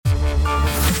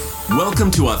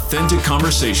Welcome to Authentic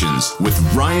Conversations with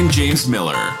Ryan James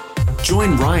Miller.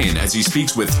 Join Ryan as he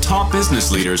speaks with top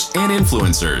business leaders and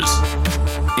influencers,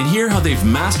 and hear how they've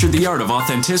mastered the art of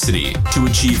authenticity to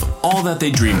achieve all that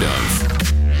they dreamed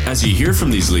of. As you hear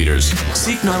from these leaders,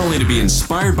 seek not only to be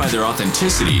inspired by their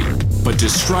authenticity, but to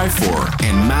strive for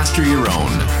and master your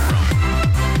own.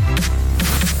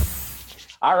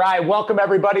 All right, welcome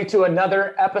everybody to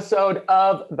another episode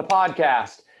of the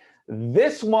podcast.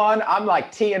 This one, I'm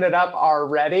like teeing it up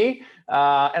already,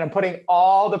 and I'm putting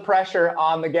all the pressure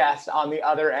on the guest on the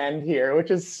other end here, which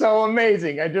is so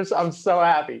amazing. I'm so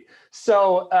happy.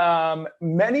 So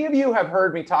many of you have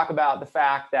heard me talk about the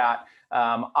fact that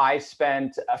I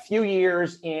spent a few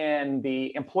years in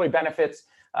the employee benefits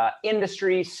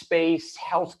industry, space,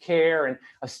 healthcare, and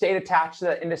I've stayed attached to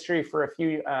the industry for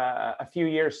a few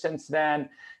years since then.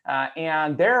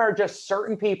 And there are just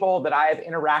certain people that I have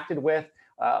interacted with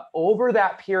over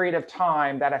that period of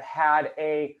time that have had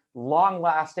a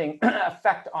long-lasting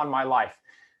effect on my life.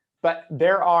 But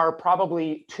there are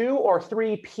probably 2 or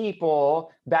 3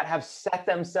 people that have set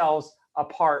themselves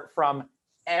apart from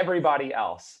everybody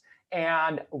else.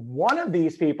 And one of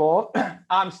these people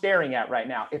I'm staring at right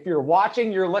now. If you're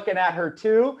watching, you're looking at her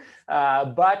too.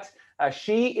 But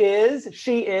she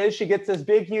gets this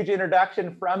big, huge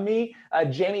introduction from me,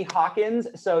 Jamie Hawkins.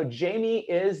 So Jamie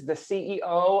is the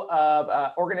CEO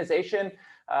of organization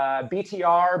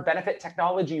BTR, Benefit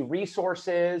Technology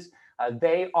Resources.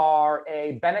 They are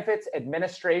a benefits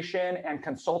administration and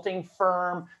consulting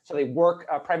firm. So they work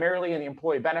primarily in the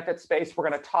employee benefits space. We're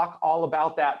going to talk all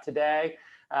about that today.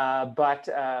 But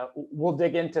we'll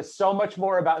dig into so much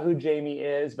more about who Jamie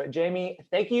is. But Jamie,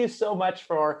 thank you so much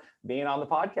for being on the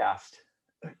podcast.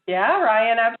 Yeah,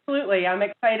 Ryan, absolutely. I'm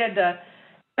excited to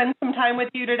spend some time with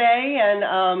you today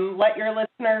and let your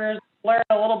listeners learn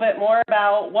a little bit more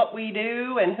about what we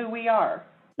do and who we are.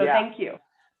 So Thank you.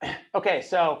 Okay,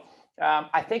 so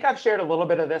I think I've shared a little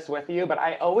bit of this with you, but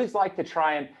I always like to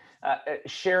try and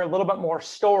share a little bit more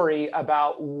story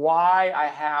about why I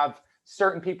have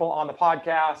certain people on the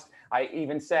podcast. I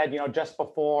even said, just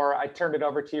before I turned it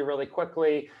over to you really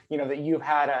quickly, that you've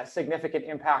had a significant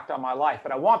impact on my life.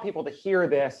 But I want people to hear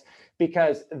this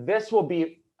because this will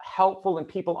be helpful in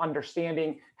people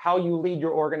understanding how you lead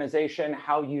your organization,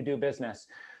 how you do business.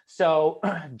 So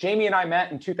Jamie and I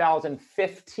met in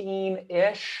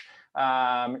 2015-ish.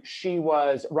 She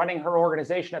was running her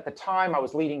organization at the time. I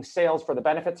was leading sales for the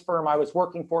benefits firm I was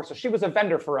working for. So she was a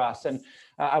vendor for us, and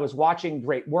I was watching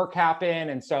great work happen.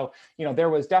 And so, there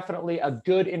was definitely a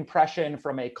good impression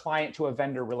from a client to a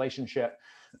vendor relationship.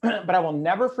 But I will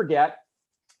never forget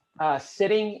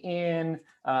sitting in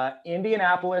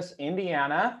Indianapolis,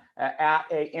 Indiana, at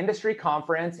a industry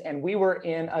conference, and we were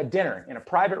in a dinner in a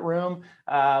private room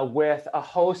with a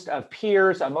host of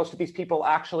peers. Most of these people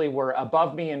actually were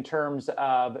above me in terms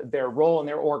of their role in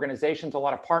their organizations, a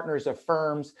lot of partners of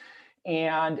firms.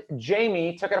 And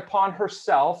Jamie took it upon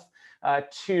herself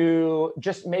to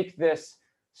just make this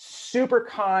super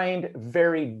kind,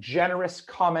 very generous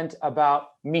comment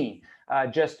about me.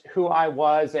 Just who I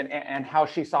was and how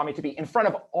she saw me to be in front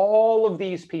of all of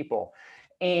these people.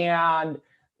 And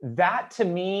that to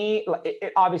me,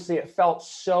 it felt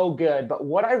so good. But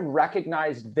what I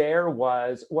recognized there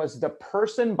was the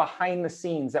person behind the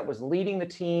scenes that was leading the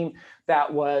team,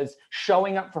 that was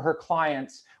showing up for her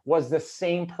clients, was the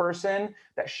same person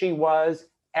that she was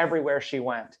everywhere she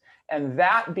went. And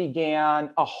that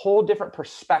began a whole different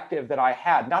perspective that I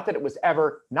had. Not that it was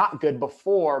ever not good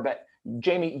before, but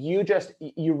Jamie, you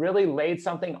really laid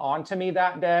something onto me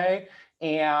that day.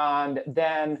 And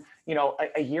then,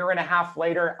 a year and a half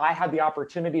later, I had the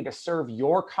opportunity to serve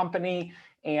your company.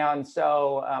 And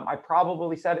so I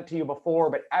probably said it to you before,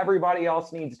 but everybody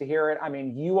else needs to hear it. I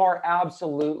mean, you are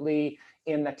absolutely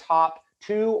in the top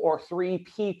 2 or 3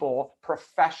 people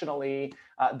professionally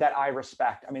that I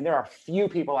respect. I mean, there are few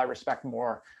people I respect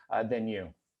more than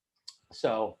you.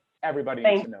 So everybody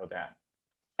needs to know that.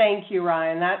 Thank you,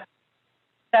 Ryan.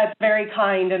 That's very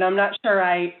kind, and I'm not sure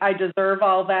I deserve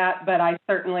all that, but I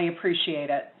certainly appreciate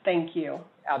it. Thank you.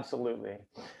 Absolutely.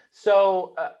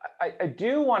 So I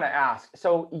do want to ask,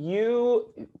 so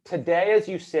you, today as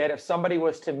you sit, if somebody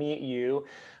was to meet you,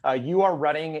 you are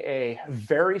running a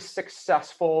very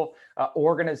successful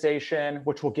organization,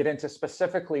 which we'll get into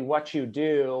specifically what you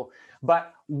do,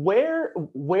 but where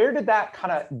did that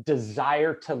kind of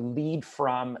desire to lead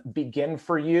from begin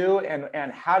for you,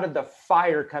 and how did the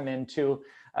fire come into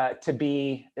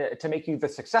to make you the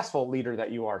successful leader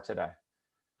that you are today?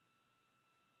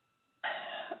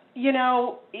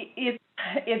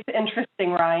 It's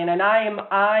interesting, Ryan, and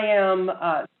I am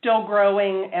still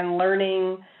growing and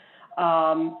learning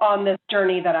on this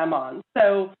journey that I'm on.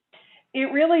 So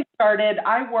it really started,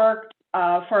 I worked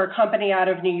for a company out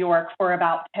of New York for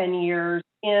about 10 years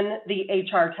in the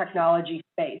HR technology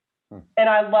space, and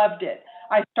I loved it.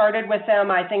 I started with them,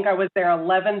 I think I was their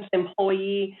 11th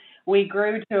employee. We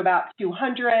grew to about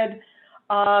 200,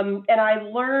 and I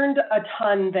learned a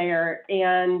ton there,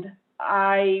 and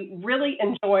I really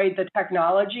enjoyed the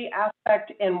technology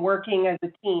aspect and working as a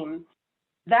team.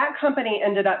 That company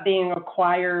ended up being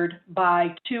acquired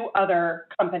by 2 other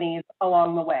companies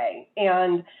along the way.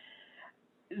 And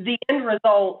the end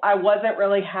result, I wasn't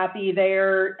really happy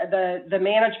there. The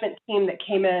management team that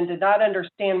came in did not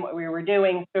understand what we were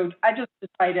doing. So I just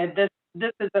decided this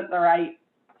isn't the right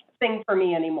thing for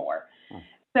me anymore.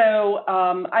 So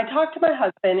I talked to my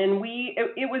husband, and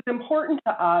it was important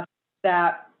to us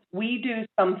that we do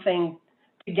something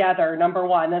together. Number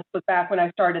one, this was back when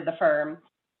I started the firm,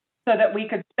 so that we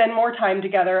could spend more time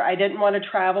together. I didn't want to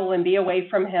travel and be away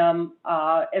from him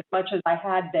as much as I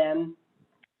had been,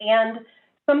 and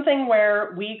something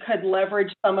where we could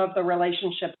leverage some of the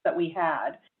relationships that we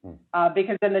had.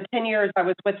 Because in the 10 years I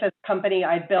was with this company,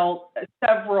 I built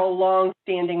several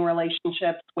long-standing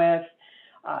relationships with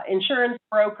insurance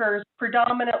brokers,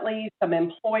 predominantly some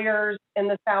employers in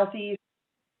the Southeast.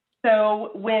 So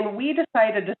when we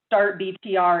decided to start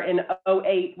BTR in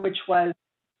 '08, which was,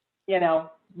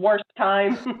 worst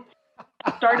time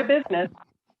to start a business,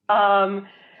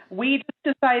 we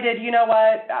just decided, you know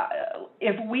what,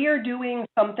 if we are doing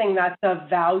something that's of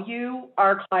value,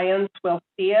 our clients will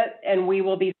see it and we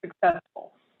will be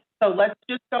successful. So let's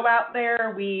just go out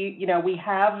there. We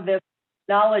have this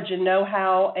knowledge and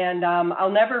know-how, and I'll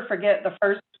never forget the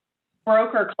first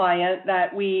broker client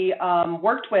that we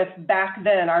worked with back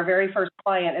then. Our very first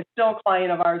client is still a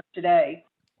client of ours today.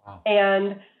 Wow.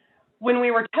 And when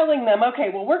we were telling them, okay,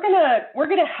 well, we're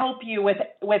gonna help you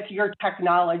with your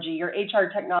technology, your HR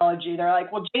technology, they're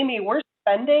like, well, Jamie, we're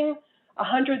spending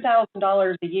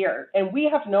 $100,000 a year, and we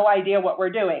have no idea what we're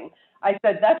doing. I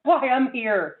said, that's why I'm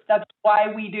here. That's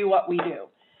why we do what we do.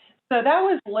 So that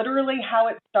was literally how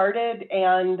it started,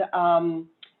 and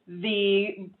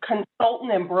the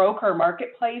consultant and broker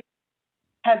marketplace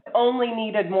has only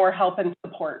needed more help and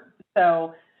support.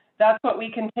 So that's what we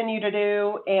continue to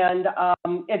do, and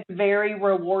it's very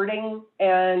rewarding.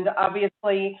 And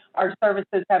obviously, our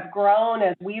services have grown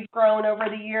as we've grown over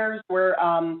the years. We're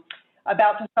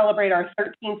about to celebrate our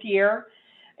 13th year,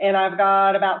 and I've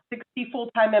got about 60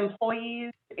 full-time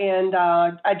employees, and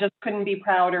I just couldn't be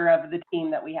prouder of the team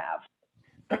that we have.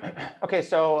 Okay,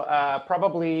 so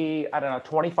probably,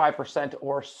 25%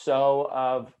 or so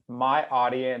of my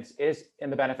audience is in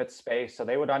the benefits space, so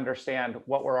they would understand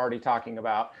what we're already talking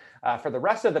about. For the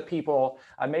rest of the people,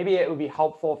 maybe it would be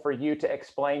helpful for you to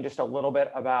explain just a little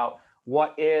bit about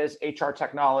what is HR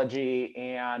technology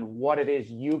and what it is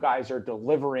you guys are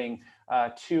delivering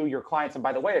to your clients. And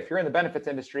by the way, if you're in the benefits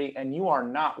industry and you are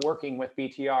not working with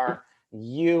BTR,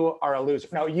 you are a loser.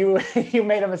 No, you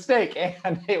made a mistake,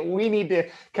 and we need to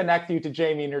connect you to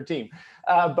Jamie and her team.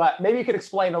 But maybe you could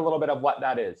explain a little bit of what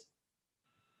that is.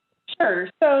 Sure.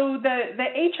 So the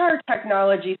HR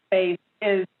technology space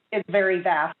is very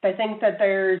vast. I think that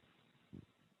there's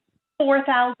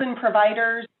 4,000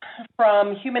 providers,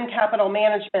 from human capital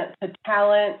management to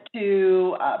talent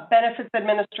to benefits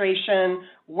administration,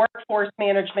 workforce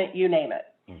management, you name it.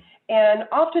 And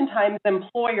oftentimes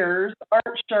employers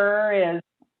aren't sure, is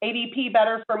ADP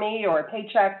better for me, or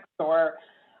Paychex, or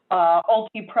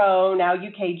UltiPro, now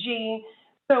UKG.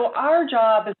 So our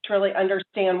job is to really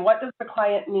understand, what does the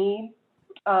client need?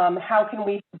 How can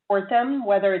we support them,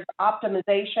 whether it's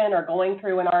optimization or going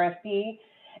through an RFP?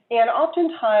 And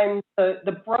oftentimes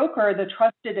the broker, the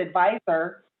trusted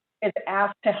advisor, is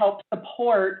asked to help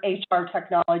support HR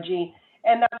technology,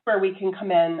 and that's where we can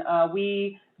come in.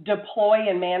 We deploy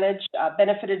and manage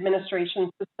benefit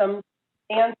administration systems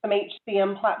and some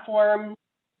HCM platforms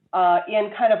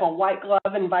in kind of a white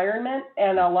glove environment.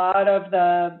 And a lot of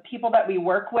the people that we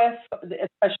work with,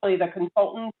 especially the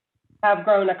consultants, have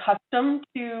grown accustomed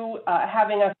to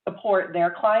having us support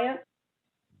their clients.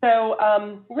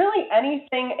 So really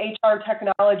anything HR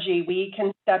technology we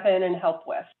can step in and help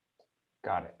with.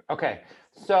 Got it. Okay.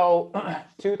 So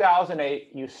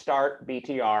 2008, you start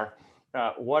BTR.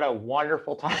 What a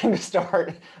wonderful time to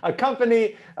start a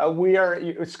company. We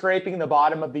are scraping the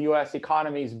bottom of the U.S.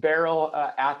 economy's barrel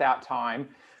at that time.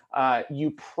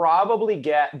 You probably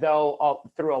get, though,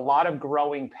 through a lot of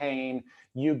growing pain,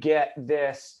 you get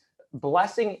this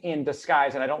blessing in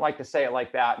disguise. And I don't like to say it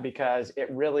like that because it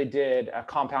really did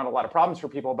compound a lot of problems for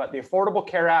people. But the Affordable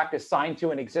Care Act is signed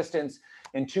to an existence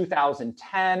in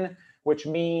 2010, which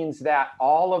means that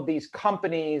all of these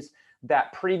companies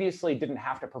that previously didn't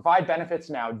have to provide benefits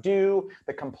now do.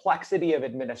 The complexity of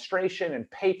administration and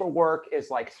paperwork is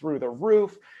like through the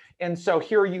roof. And so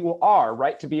here you are,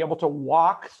 right, to be able to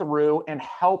walk through and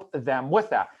help them with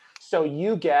that. So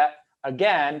you get,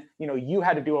 again, you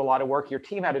had to do a lot of work, your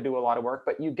team had to do a lot of work,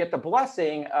 but you get the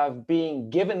blessing of being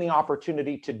given the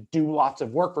opportunity to do lots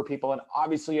of work for people. And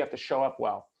obviously you have to show up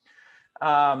well.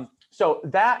 So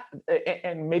that,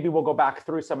 and maybe we'll go back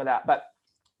through some of that, but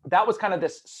that was kind of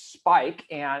this spike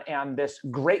and this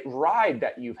great ride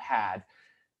that you've had.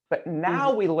 But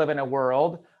now we live in a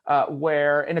world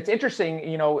where, and it's interesting,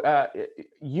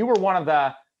 you were one of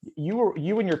the,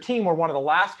 you and your team were one of the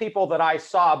last people that I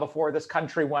saw before this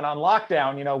country went on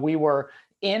lockdown. We were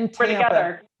in Tampa.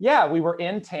 Together. Yeah, we were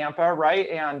in Tampa, right?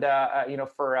 And,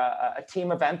 for a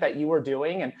team event that you were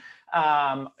doing. And,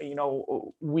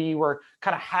 we were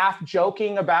kind of half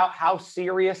joking about how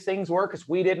serious things were because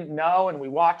we didn't know. And we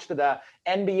watched the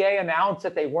NBA announce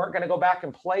that they weren't going to go back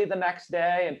and play the next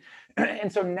day.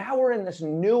 And so now we're in this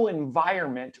new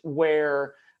environment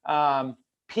where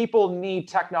people need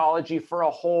technology for a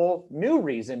whole new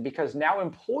reason because now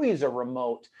employees are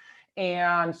remote.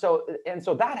 And so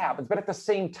that happens. But at the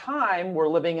same time, we're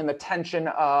living in the tension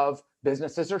of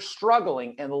businesses are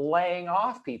struggling and laying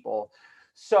off people.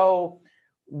 So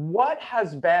what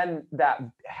has been that,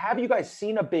 have you guys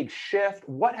seen a big shift?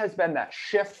 What has been that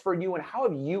shift for you, and how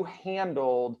have you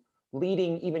handled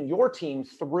leading even your team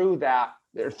through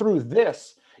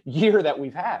this year that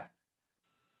we've had?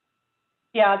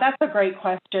 Yeah, that's a great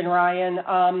question, Ryan.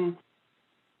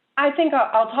 I think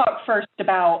I'll talk first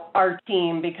about our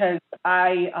team because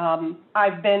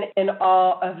I've been in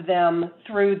awe of them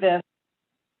through this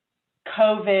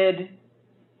COVID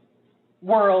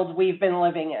world we've been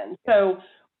living in. So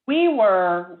we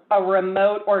were a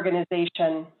remote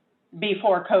organization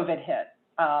before COVID hit.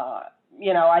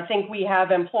 I think we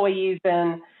have employees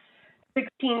in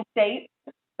 16 states,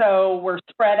 so we're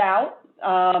spread out.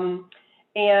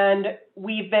 And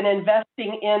we've been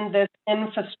investing in this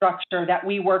infrastructure that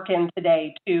we work in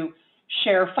today to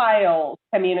share files,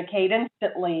 communicate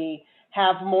instantly,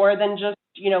 have more than just,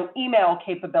 email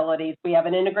capabilities. We have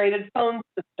an integrated phone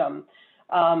system.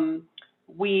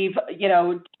 We've,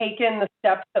 taken the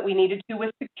steps that we needed to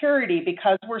with security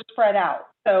because we're spread out.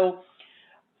 So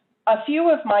a few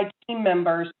of my team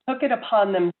members took it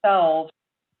upon themselves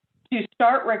to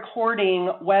start recording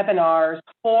webinars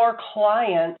for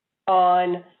clients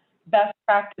on best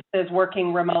practices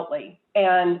working remotely.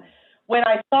 And when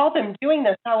I saw them doing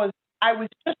this, I was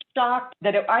just shocked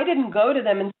that I didn't go to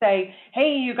them and say,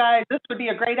 hey, you guys, this would be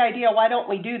a great idea. Why don't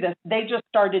we do this? They just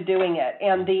started doing it.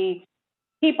 And the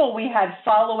people we had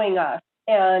following us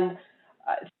and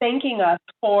thanking us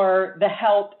for the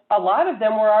help, a lot of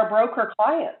them were our broker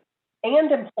clients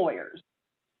and employers.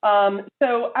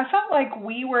 So I felt like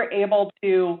we were able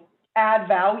to add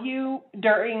value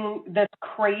during this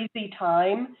crazy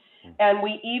time. And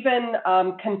we even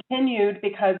continued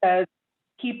because as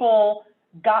people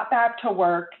got back to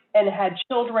work and had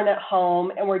children at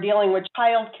home and were dealing with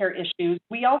childcare issues,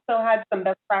 we also had some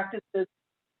best practices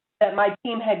that my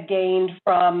team had gained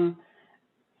from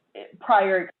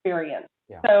prior experience.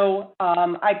 Yeah. So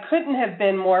I couldn't have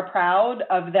been more proud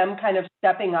of them kind of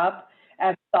stepping up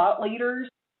as thought leaders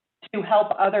to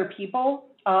help other people.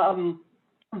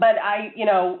 But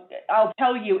I'll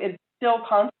tell you, it's still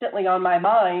constantly on my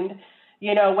mind.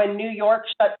 When New York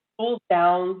shut schools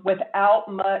down without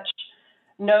much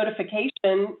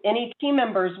notification, any team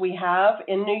members we have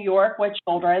in New York with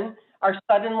children are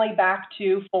suddenly back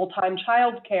to full-time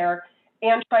childcare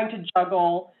and trying to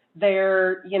juggle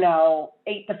their,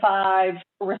 8 to 5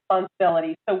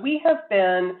 responsibilities. So we have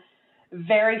been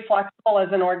very flexible as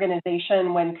an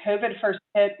organization. When COVID first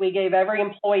hit, we gave every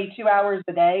employee 2 hours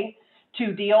a day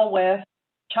to deal with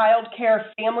childcare,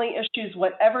 family issues,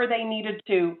 whatever they needed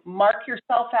to. Mark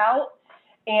yourself out.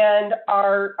 And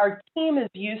our team is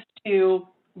used to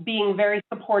being very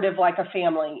supportive like a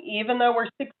family. Even though we're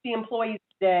 60 employees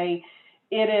today,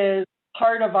 it is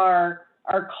part of our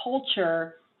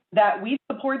culture that we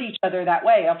support each other that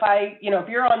way. If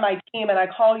you're on my team and I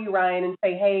call you, Ryan, and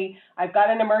say, hey, I've got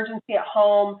an emergency at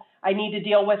home, I need to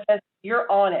deal with this, you're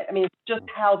on it. I mean, it's just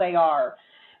how they are.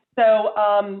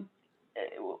 So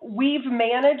we've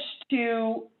managed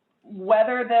to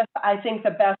weather this, I think,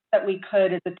 the best that we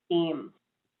could as a team.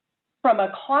 From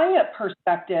a client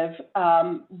perspective,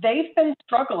 they've been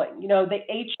struggling. The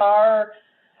HR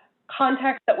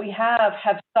contacts that we have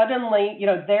suddenly,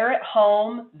 they're at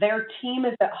home, their team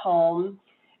is at home,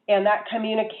 and that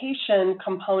communication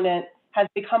component has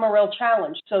become a real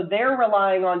challenge. So they're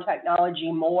relying on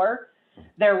technology more.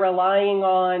 They're relying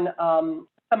on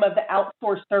some of the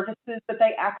outsourced services that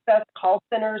they access, call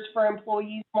centers for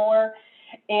employees more.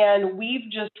 And we've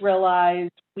just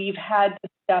realized we've had to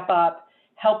step up,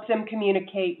 help them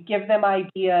communicate, give them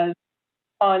ideas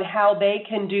on how they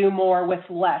can do more with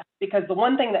less. Because the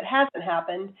one thing that hasn't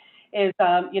happened is,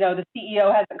 the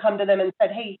CEO hasn't come to them and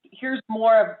said, hey, here's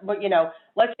more of,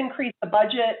 let's increase the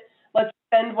budget, let's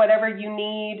spend whatever you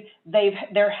need.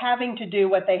 They're having to do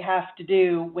what they have to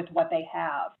do with what they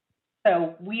have.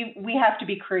 So we have to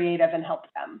be creative and help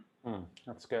them.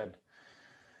 That's good.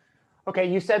 Okay,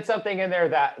 you said something in there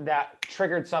that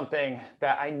triggered something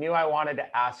that I knew I wanted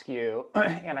to ask you,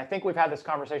 and I think we've had this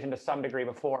conversation to some degree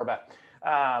before, but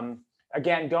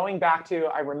again, going back to,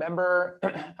 I remember,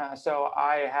 so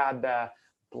I had the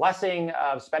blessing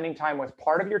of spending time with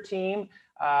part of your team,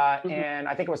 and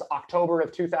I think it was October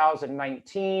of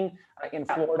 2019 in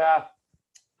Florida,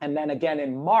 and then again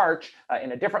in March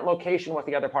in a different location with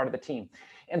the other part of the team.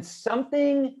 And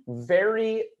something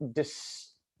very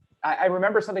I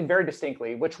remember something very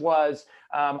distinctly, which was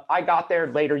I got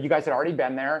there later. You guys had already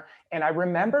been there. And I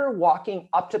remember walking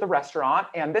up to the restaurant,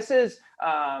 and this is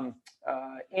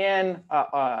in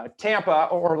Tampa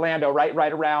or Orlando,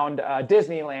 right around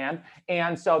Disneyland.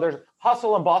 And so there's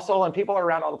hustle and bustle and people are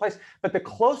around all the place. But the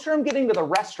closer I'm getting to the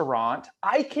restaurant,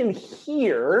 I can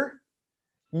hear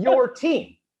your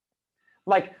team.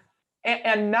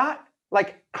 And not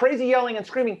like crazy yelling and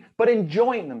screaming, but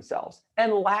enjoying themselves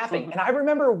and laughing. And I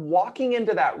remember walking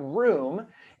into that room,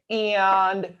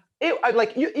 and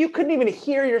you couldn't even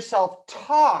hear yourself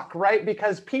talk, right?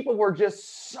 Because people were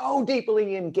just so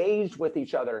deeply engaged with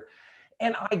each other.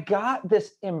 And I got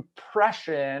this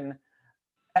impression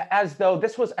as though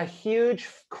this was a huge,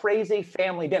 crazy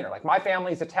family dinner. Like, my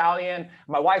family's Italian,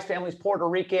 my wife's family's Puerto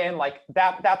Rican. Like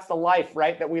that's the life,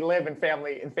 right, that we live in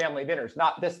family dinners.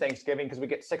 Not this Thanksgiving because we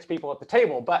get 6 people at the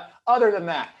table, but other than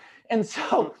that. And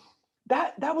so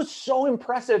that was so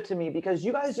impressive to me, because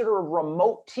you guys are a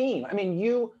remote team. I mean,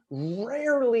 you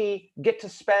rarely get to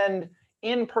spend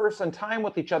in-person time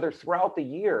with each other throughout the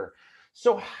year.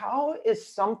 So how is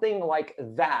something like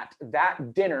that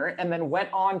dinner, and then went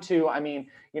on to, I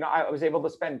was able to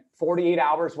spend 48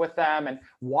 hours with them and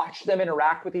watch them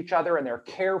interact with each other, and their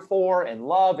care for and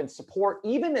love and support,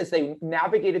 even as they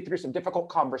navigated through some difficult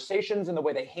conversations and the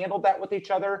way they handled that with each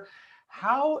other.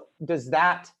 How does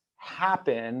that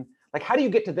happen? Like, how do you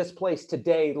get to this place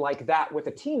today like that with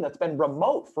a team that's been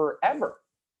remote forever?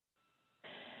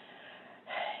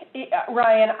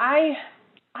 Ryan,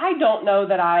 I don't know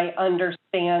that I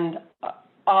understand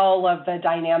all of the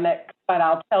dynamics, but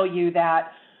I'll tell you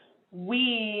that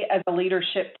we as a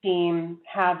leadership team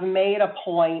have made a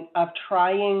point of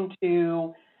trying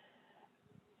to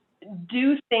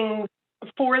do things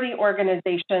for the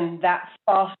organization that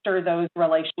foster those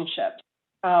relationships.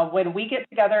 When we get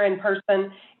together in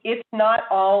person, it's not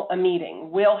all a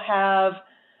meeting. We'll have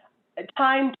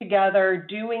time together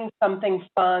doing something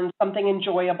fun, something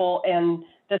enjoyable. And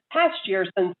this past year,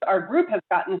 since our group has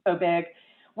gotten so big,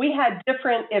 we had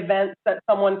different events that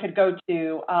someone could go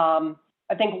to.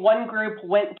 I think one group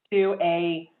went to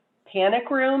a panic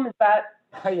room. Is that?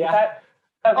 Yeah. Is that,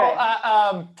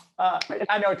 okay.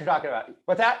 I know what you're talking about.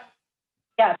 What's that?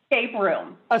 Yeah, escape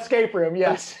room. Escape room,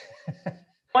 yes.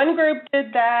 One group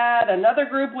did that. Another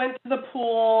group went to the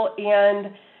pool,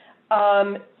 and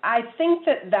I think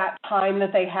that time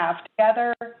that they have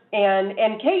together,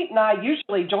 and Kate and I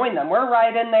usually join them. We're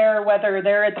right in there, whether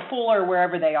they're at the pool or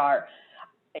wherever they are,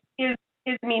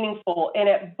 is meaningful, and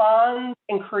it bonds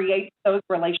and creates those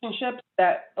relationships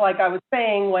that, like I was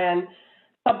saying, when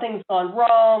something's gone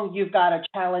wrong, you've got a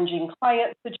challenging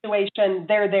client situation,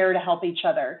 they're there to help each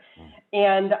other.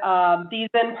 And these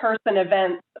in-person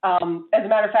events, as a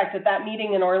matter of fact, at that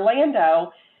meeting in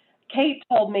Orlando, Kate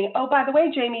told me, oh, by the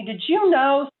way, Jamie, did you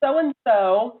know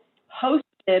so-and-so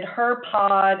hosted her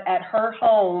pod at her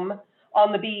home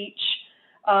on the beach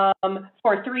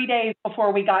for 3 days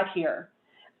before we got here?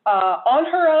 On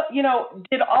her,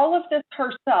 did all of this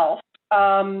herself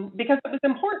because it was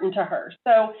important to her.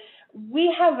 So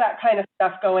we have that kind of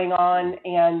stuff going on,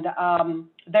 and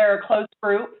they're a close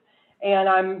group,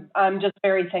 and I'm just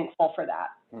very thankful for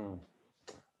that.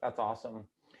 That's awesome.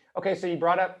 Okay, so you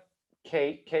brought up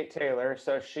Kate Taylor.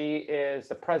 So she is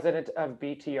the president of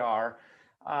BTR.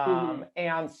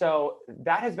 And so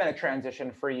that has been a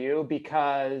transition for you,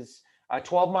 because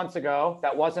 12 months ago,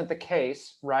 that wasn't the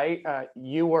case, right?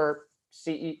 You were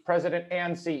president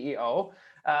and CEO.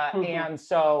 And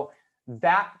so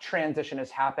that transition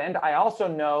has happened. I also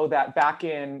know that back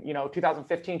in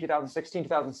 2015, 2016,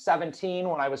 2017,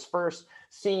 when I was first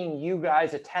seeing you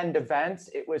guys attend events,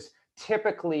 it was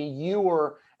typically you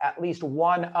were at least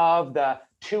one of the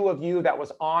two of you that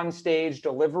was on stage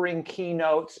delivering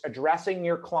keynotes, addressing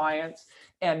your clients.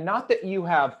 And not that you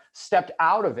have stepped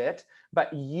out of it,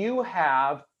 but you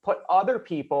have put other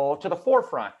people to the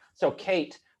forefront. So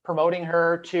Kate, promoting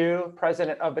her to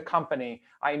president of the company.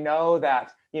 I know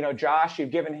that, Josh,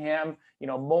 you've given him,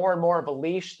 more and more of a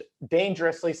leash,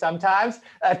 dangerously sometimes,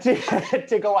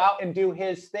 to go out and do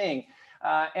his thing.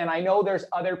 And I know there's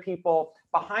other people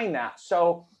behind that.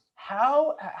 So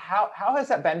how has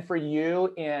that been for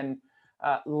you in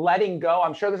letting go?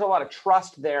 I'm sure there's a lot of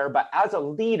trust there, but as a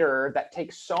leader that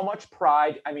takes so much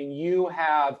pride, I mean, you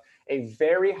have a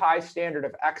very high standard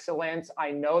of excellence. I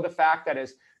know the fact that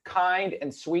as kind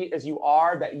and sweet as you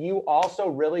are, that you also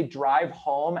really drive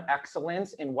home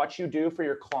excellence in what you do for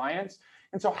your clients.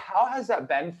 And so how has that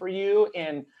been for you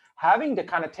in having to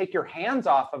kind of take your hands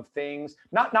off of things,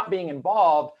 not being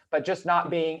involved, but just not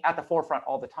being at the forefront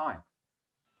all the time?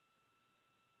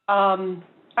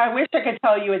 I wish I could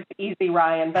tell you it's easy,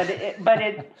 Ryan, but it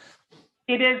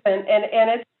isn't.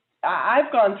 And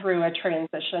I've gone through a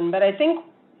transition, but I think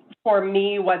for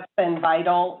me, what's been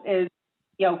vital is,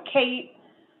 Kate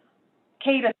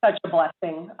is such a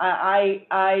blessing.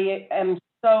 I am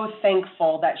so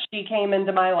thankful that she came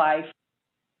into my life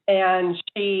and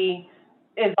she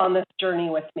is on this journey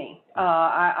with me.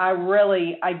 I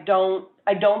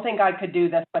don't think I could do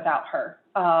this without her.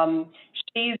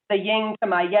 She's the yin to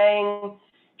my yang.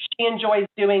 She enjoys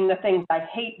doing the things I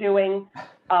hate doing.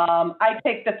 I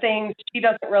take the things she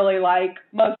doesn't really like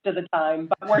most of the time,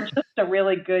 but we're just a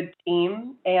really good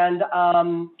team. And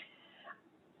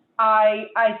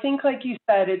I think, like you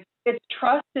said, it's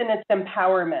trust and it's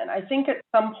empowerment. I think at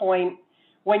some point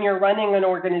when you're running an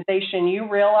organization, you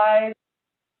realize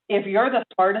if you're the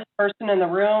smartest person in the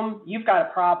room, you've got a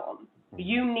problem.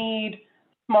 You need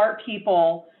smart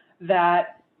people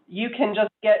that you can just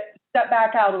step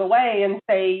back out of the way and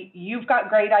say, you've got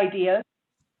great ideas,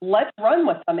 let's run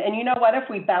with them. And you know what, if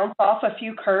we bounce off a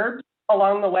few curbs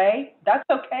along the way, that's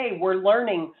okay. We're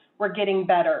learning, we're getting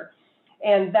better.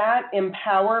 And that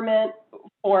empowerment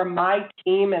for my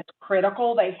team is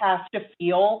critical. They have to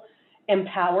feel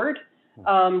empowered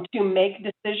to make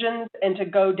decisions and to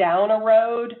go down a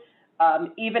road,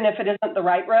 even if it isn't the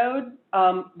right road.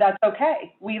 That's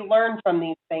okay. We learn from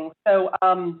these things. So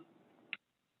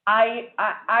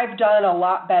I've done a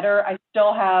lot better. I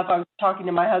was talking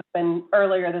to my husband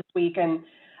earlier this week, and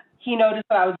he noticed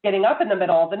that I was getting up in the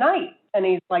middle of the night. And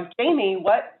he's like, Jamie,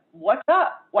 what's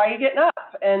up? Why are you getting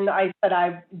up? And I said,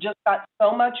 I've just got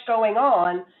so much going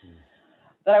on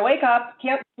that I wake up,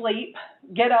 can't sleep,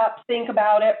 get up, think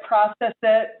about it, process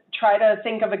it, try to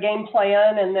think of a game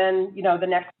plan. And then, the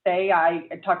next day I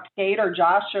talk to Kate or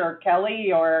Josh or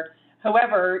Kelly or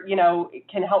whoever,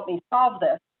 can help me solve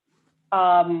this.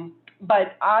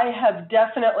 But I have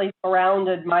definitely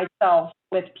surrounded myself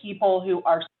with people who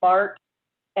are smart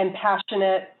and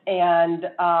passionate, and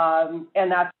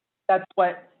that's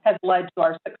what has led to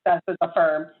our success as a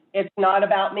firm. It's not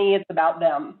about me, it's about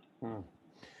them.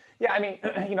 Yeah, I mean,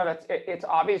 it's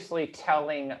obviously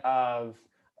telling of,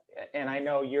 and I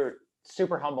know you're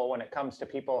super humble when it comes to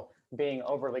people being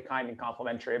overly kind and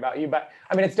complimentary about you, but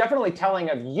I mean, it's definitely telling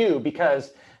of you,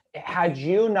 because had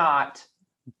you not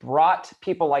brought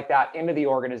people like that into the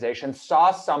organization, saw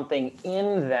something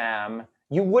in them,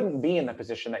 you wouldn't be in the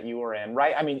position that you were in,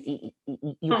 right? I mean,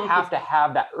 you have to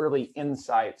have that early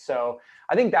insight. So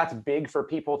I think that's big for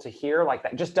people to hear. Like,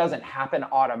 that just doesn't happen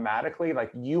automatically.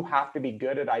 Like, you have to be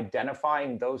good at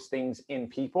identifying those things in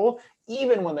people,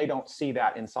 even when they don't see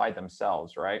that inside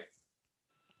themselves, right?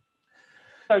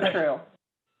 So true.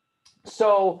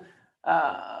 So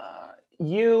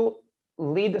you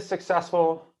lead the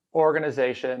successful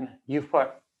organization. You've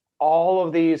put all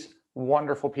of these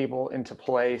wonderful people into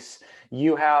place.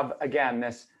 You have, again,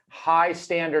 this high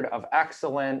standard of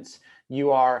excellence.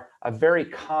 You are a very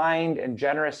kind and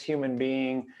generous human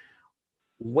being.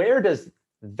 Where does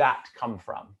that come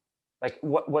from? Like,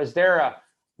 was there a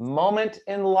moment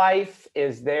in life?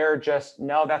 Is there just,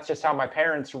 no, that's just how my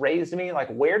parents raised me? Like,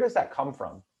 where does that come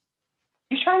from?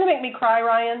 You trying to make me cry,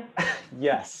 Ryan?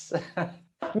 Yes.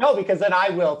 No, because then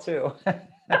I will too.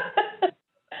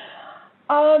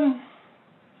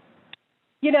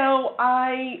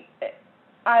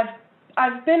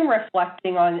 I've been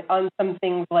reflecting on some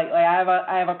things lately. I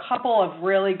have a couple of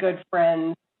really good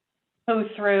friends who,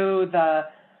 through the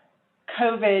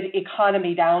COVID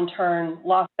economy downturn,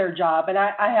 lost their job, and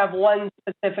I have one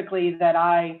specifically that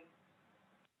I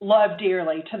love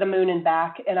dearly, to the moon and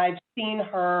back, and I've seen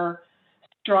her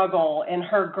struggle and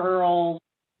her girls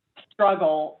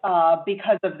struggle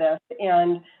because of this.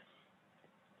 And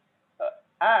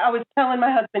I was telling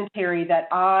my husband, Terry, that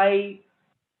I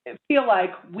feel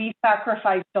like we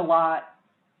sacrificed a lot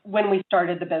when we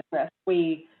started the business.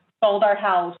 We sold our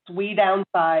house, we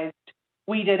downsized,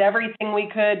 we did everything we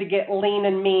could to get lean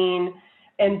and mean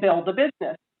and build a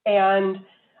business. And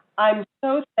I'm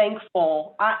so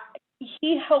thankful.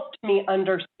 He helped me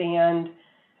understand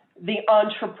the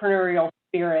entrepreneurial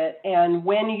spirit, and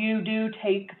when you do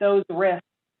take those risks,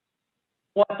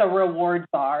 what the rewards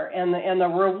are. And the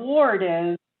reward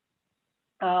is,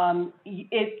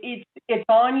 it's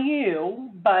on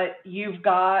you, but you've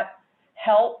got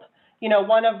help. You know,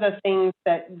 one of the things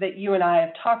that you and I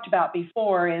have talked about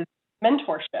before is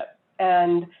mentorship.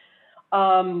 And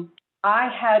I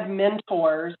had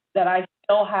mentors that I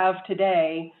still have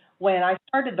today when I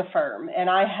started the firm. And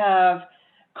I have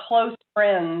close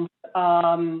friends,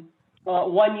 one,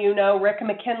 Rick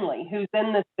McKinley, who's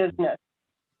in this business,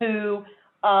 who,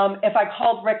 if I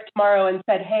called Rick tomorrow and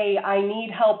said, hey, I need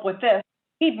help with this,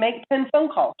 he'd make 10 phone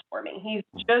calls for me. He's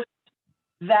just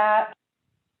that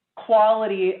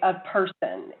quality of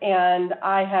person. And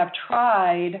I have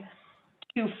tried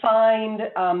to find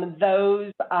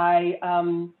those. I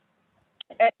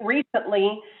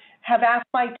recently have asked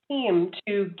my team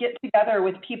to get together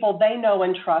with people they know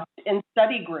and trust in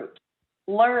study groups.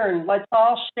 Learn, let's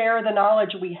all share the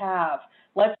knowledge we have.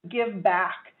 Let's give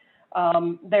back.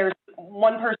 There's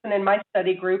one person in my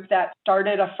study group that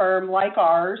started a firm like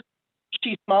ours.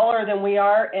 She's smaller than we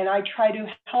are, and I try to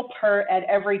help her at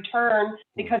every turn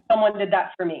because someone did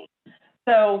that for me.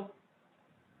 So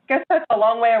I guess that's a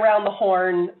long way around the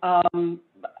horn,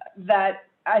 that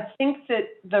I think that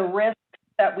the risks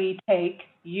that we take,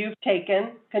 you've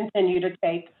taken, continue to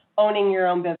take, owning your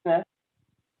own business,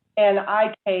 and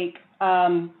I take,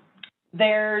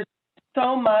 there's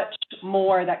so much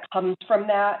more that comes from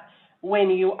that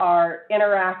when you are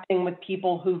interacting with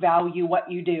people who value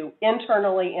what you do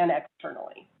internally and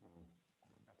externally.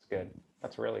 That's good.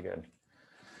 That's really good.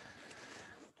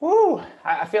 Woo!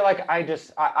 I feel like I've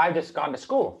just gone to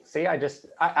school. See,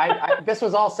 this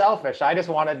was all selfish. I just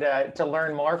wanted to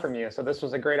learn more from you. So this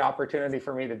was a great opportunity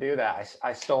for me to do that.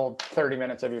 I stole 30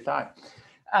 minutes of your time.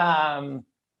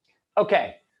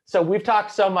 Okay, so we've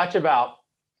talked so much about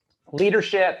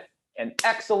leadership and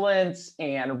excellence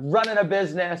and running a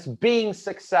business, being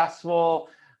successful,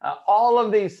 all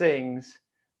of these things.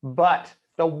 But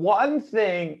the one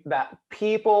thing that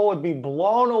people would be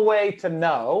blown away to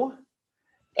know,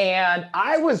 and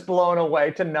I was blown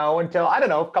away to know until, I don't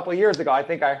know, a couple of years ago, I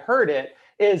think I heard it,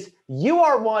 is you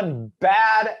are one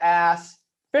badass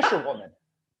fisherwoman.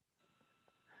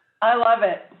 I love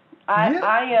it.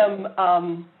 I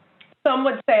am, some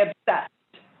would say, obsessed.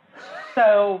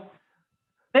 So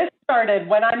this started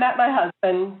when I met my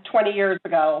husband 20 years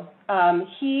ago.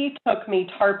 He took me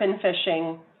tarpon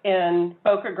fishing in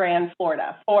Boca Grande,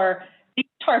 Florida, for deep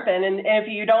tarpon. And if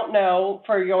you don't know,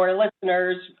 for your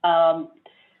listeners,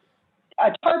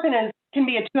 a tarpon can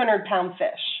be a 200-pound fish.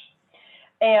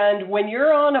 And when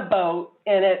you're on a boat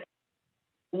and it's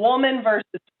woman versus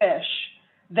fish,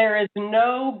 there is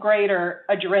no greater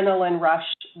adrenaline rush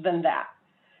than that.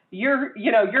 You're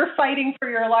fighting for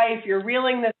your life, you're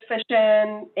reeling this fish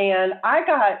in, and I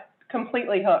got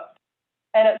completely hooked.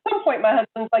 And at some point, my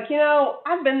husband's like,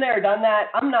 I've been there, done that.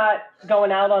 I'm not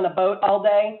going out on a boat all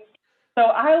day. So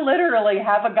I literally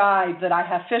have a guide that I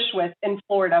have fished with in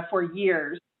Florida for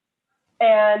years.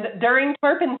 And during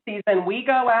tarpon season, we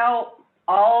go out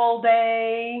all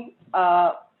day,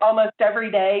 almost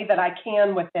every day that I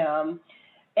can with him.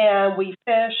 And we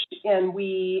fish and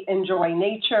we enjoy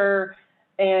nature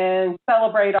and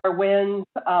celebrate our wins.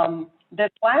 This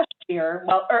last year,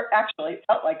 actually it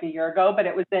felt like a year ago, but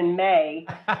it was in May.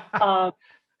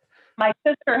 My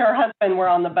sister and her husband were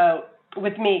on the boat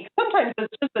with me. Sometimes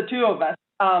it's just the two of us,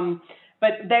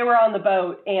 but they were on the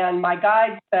boat, and my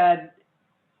guide said,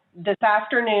 this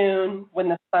afternoon, when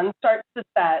the sun starts to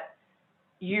set,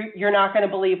 you're not going to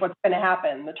believe what's going to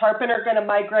happen. The tarpon are going to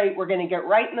migrate. We're going to get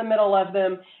right in the middle of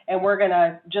them, and we're going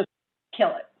to just kill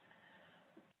it.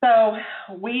 So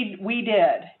we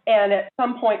did. And at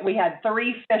some point, we had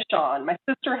 3 fish on. My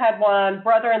sister had one,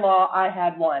 brother-in-law, I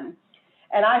had one.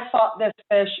 And I fought this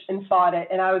fish and fought it,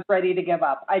 and I was ready to give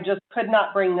up. I just could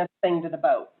not bring this thing to the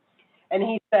boat. And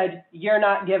he said, you're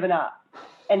not giving up.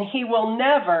 And he will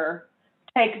never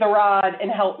take the rod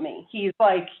and help me. He's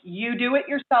like, you do it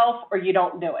yourself or you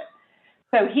don't do it.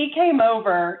 So he came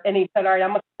over and he said, all right,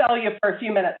 I'm going to sell you for a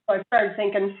few minutes. So I started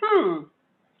thinking,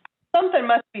 something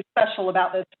must be special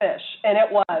about this fish. And it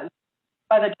was.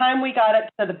 By the time we got it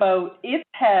to the boat, its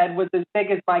head was as big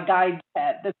as my guide's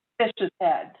head, this fish's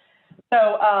head.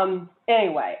 So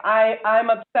anyway, I'm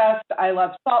obsessed. I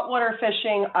love saltwater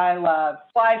fishing. I love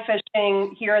fly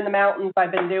fishing here in the mountains.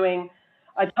 I've been doing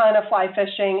a ton of fly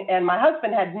fishing, and my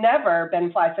husband had never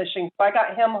been fly fishing, so I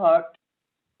got him hooked.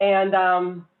 And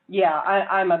I'm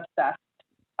obsessed.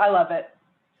 I love it.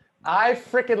 I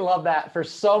freaking love that for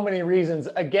so many reasons.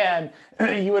 Again,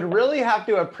 you would really have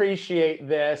to appreciate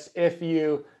this if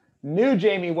you knew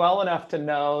Jamie well enough to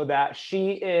know that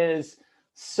she is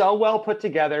so well put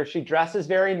together. She dresses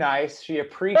very nice. She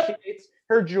appreciates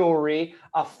her jewelry,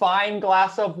 a fine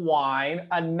glass of wine,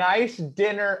 a nice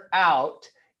dinner out,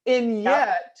 and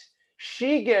yet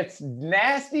she gets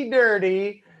nasty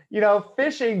dirty,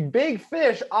 fishing big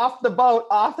fish off the boat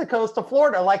off the coast of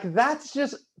Florida. Like, that's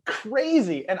just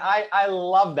crazy. And I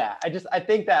love that. I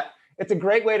think that it's a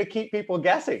great way to keep people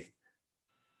guessing.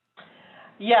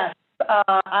 Yes,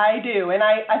 I do. And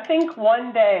I think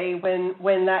one day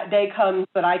when that day comes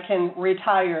that I can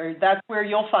retire, that's where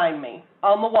you'll find me,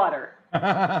 on the water.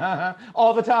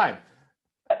 All the time.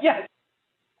 Yes.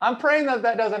 I'm praying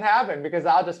that doesn't happen, because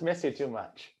I'll just miss you too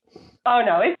much. Oh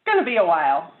no, it's going to be a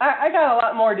while. I got a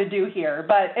lot more to do here,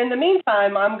 but in the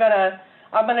meantime, I'm gonna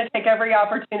take every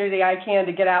opportunity I can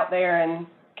to get out there and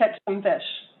catch some fish.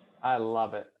 I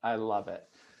love it. I love it.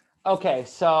 Okay,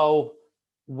 so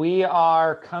we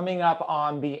are coming up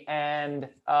on the end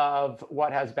of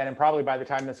what has been, and probably by the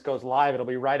time this goes live, it'll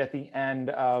be right at the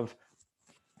end of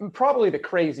probably the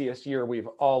craziest year we've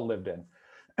all lived in.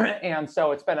 And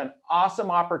so it's been an awesome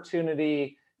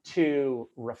opportunity to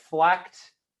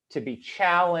reflect, to be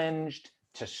challenged,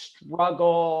 to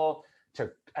struggle,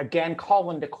 to again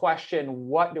call into question,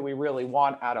 what do we really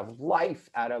want out of life,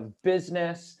 out of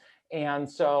business? And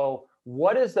so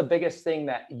what is the biggest thing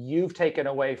that you've taken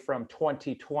away from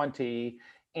 2020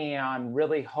 and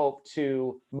really hope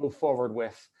to move forward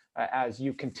with as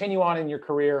you continue on in your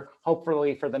career,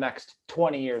 hopefully for the next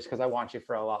 20 years, because I want you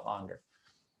for a lot longer?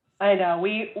 I know.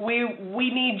 We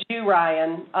need you,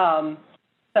 Ryan.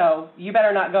 So you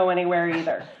better not go anywhere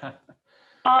either.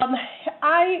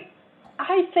 I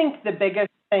think the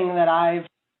biggest thing that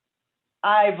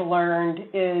I've learned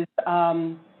is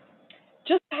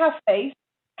just have faith.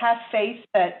 Have faith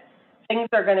that things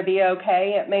are going to be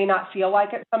okay. It may not feel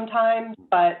like it sometimes,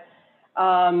 but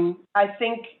I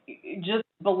think just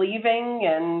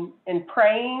believing and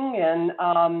praying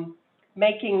and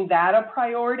making that a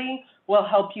priority will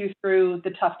help you through the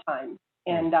tough times.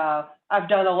 And I've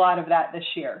done a lot of that this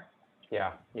year.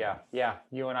 Yeah.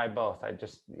 You and I both.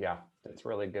 That's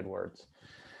really good words.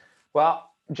 Well,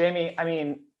 Jamie, I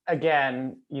mean,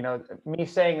 again, me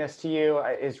saying this to you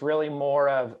is really more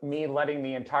of me letting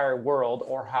the entire world,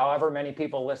 or however many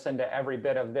people listen to every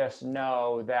bit of this,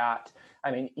 know that,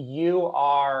 I mean, you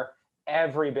are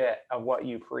every bit of what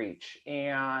you preach.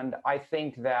 And I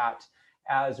think that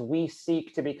as we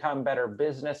seek to become better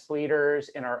business leaders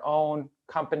in our own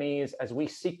companies, as we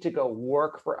seek to go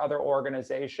work for other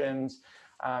organizations,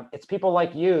 it's people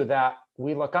like you that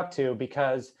we look up to,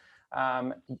 because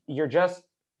you're just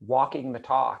walking the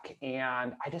talk.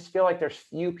 And I just feel like there's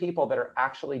few people that are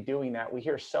actually doing that. We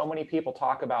hear so many people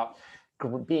talk about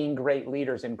being great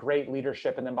leaders and great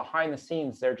leadership, and then behind the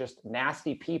scenes, they're just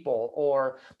nasty people,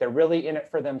 or they're really in it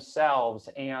for themselves.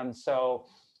 And so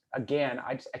again,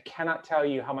 I cannot tell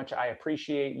you how much I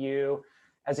appreciate you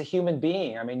as a human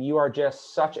being. I mean, you are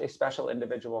just such a special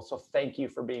individual. So thank you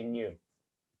for being you.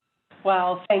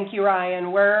 Well, thank you,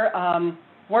 Ryan.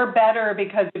 We're better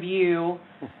because of you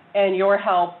and your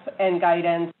help and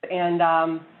guidance.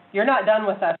 And you're not done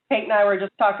with us. Kate and I were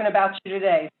just talking about you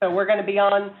today. So we're going to be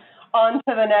on to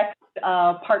the next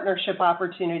partnership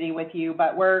opportunity with you.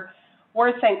 But we're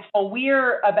thankful.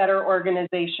 We're a better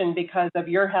organization because of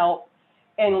your help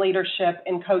in leadership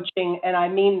and coaching. And I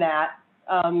mean that.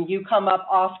 You come up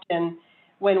often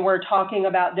when we're talking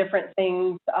about different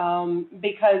things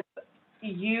because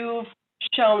you've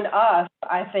shown us,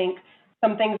 I think,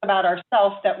 some things about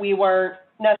ourselves that we weren't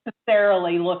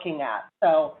necessarily looking at.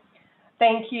 So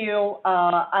thank you.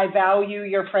 I value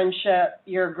your friendship.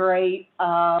 You're great.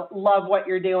 Love what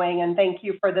you're doing. And thank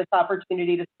you for this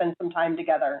opportunity to spend some time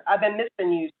together. I've been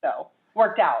missing you, so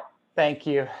worked out. Thank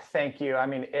you. I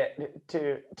mean,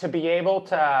 to be able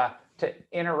to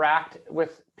interact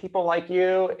with people like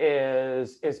you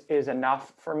is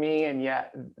enough for me. And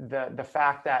yet the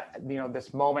fact that,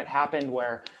 this moment happened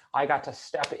where I got to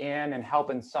step in and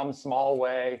help in some small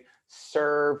way,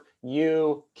 serve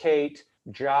you, Kate,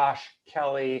 Josh,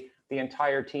 Kelly, the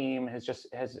entire team has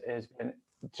been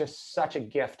just such a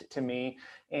gift to me.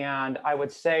 And I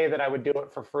would say that I would do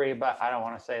it for free, but I don't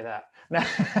want to say that.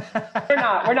 We're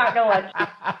not going to let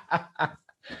you.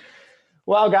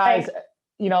 Well, guys,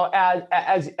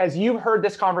 as you've heard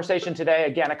this conversation today,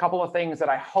 again, a couple of things that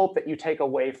I hope that you take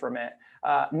away from it.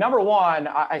 Number one,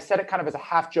 I said it kind of as a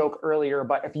half joke earlier,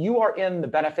 but if you are in the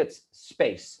benefits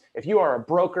space, if you are a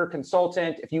broker,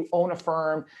 consultant, if you own a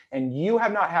firm and you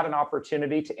have not had an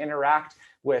opportunity to interact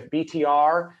with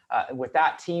BTR, with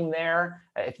that team there,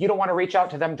 if you don't want to reach out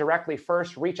to them directly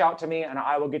first, reach out to me and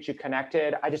I will get you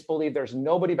connected. I just believe there's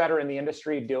nobody better in the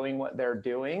industry doing what they're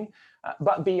doing.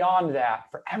 But beyond that,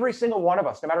 for every single one of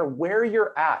us, no matter where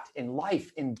you're at in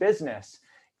life, in business,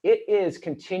 it is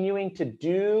continuing to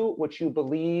do what you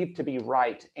believe to be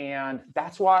right. And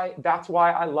that's why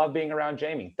I love being around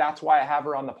Jamie. That's why I have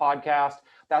her on the podcast.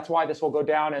 That's why this will go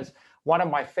down as one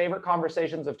of my favorite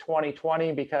conversations of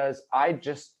 2020, because I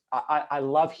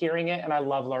love hearing it and I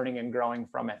love learning and growing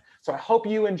from it. So I hope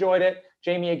you enjoyed it.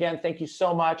 Jamie, again, thank you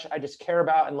so much. I just care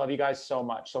about and love you guys so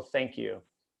much. So thank you.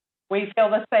 We feel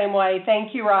the same way.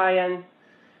 Thank you, Ryan.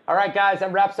 All right, guys,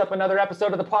 that wraps up another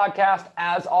episode of the podcast.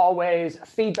 As always,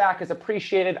 feedback is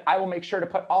appreciated. I will make sure to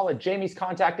put all of Jamie's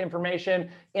contact information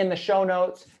in the show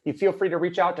notes. You feel free to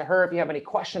reach out to her if you have any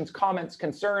questions, comments,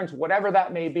 concerns, whatever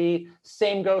that may be.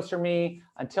 Same goes for me.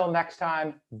 Until next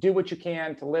time, do what you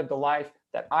can to live the life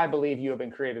that I believe you have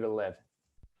been created to live.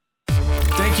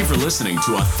 Thank you for listening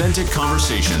to Authentic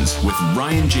Conversations with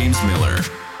Ryan James Miller.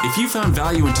 If you found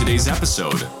value in today's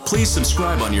episode, please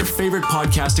subscribe on your favorite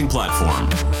podcasting platform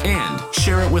and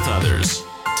share it with others.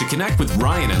 To connect with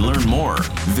Ryan and learn more,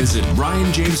 visit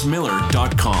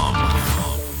ryanjamesmiller.com.